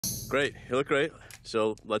Great. You look great.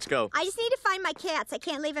 So, let's go. I just need to find my cats. I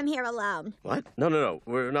can't leave them here alone. What? No.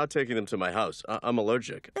 We're not taking them to my house. I'm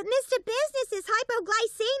allergic. But Mr. Business is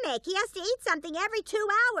hypoglycemic. He has to eat something every 2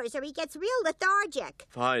 hours or he gets real lethargic.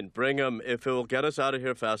 Fine. Bring him. If it will get us out of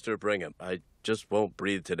here faster, bring him. I just won't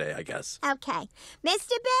breathe today, I guess. Okay. Mr.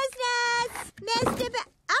 Business! Oh,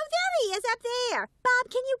 there he is up there. Bob,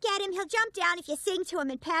 can you get him? He'll jump down if you sing to him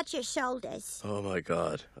and pat your shoulders. Oh, my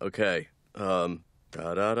God. Okay.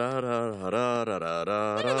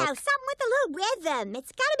 Da-da-da-da-da-da-da-da. No, something with a little rhythm.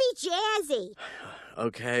 It's gotta be jazzy.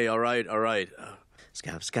 Okay, all right.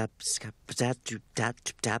 Scap, scap, scap, da, doop, da,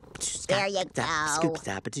 doop, da, scap, There you da, go. scoop,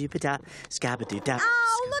 da, ba, doop, da, scap, da, da,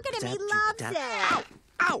 Oh, look at him. He scap, loves da, it. Ow!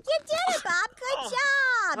 Ow! You did it, Bob. Good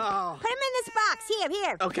job. Oh. Put him in this box.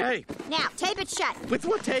 Here. Okay. Now, tape it shut. With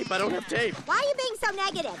what tape? I don't have tape. Why are you being so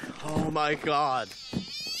negative? Oh, my God.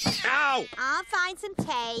 Ow! I'll find some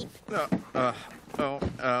tape.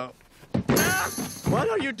 What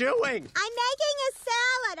are you doing? I'm making a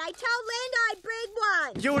salad. I told Linda I'd bring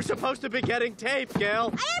one. You were supposed to be getting tape,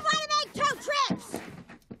 Gail. I didn't want to make 2 trips.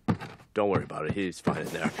 Don't worry about it. He's fine in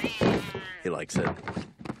there. He likes it.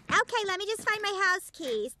 Okay, let me just find my house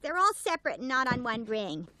keys. They're all separate and not on one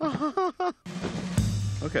ring.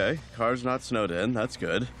 Okay, car's not snowed in. That's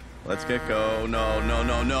good. Let's get go. No!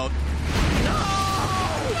 No!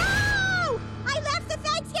 I left the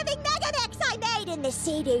Thanksgiving Mega Mix I made in the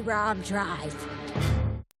CD-ROM drive.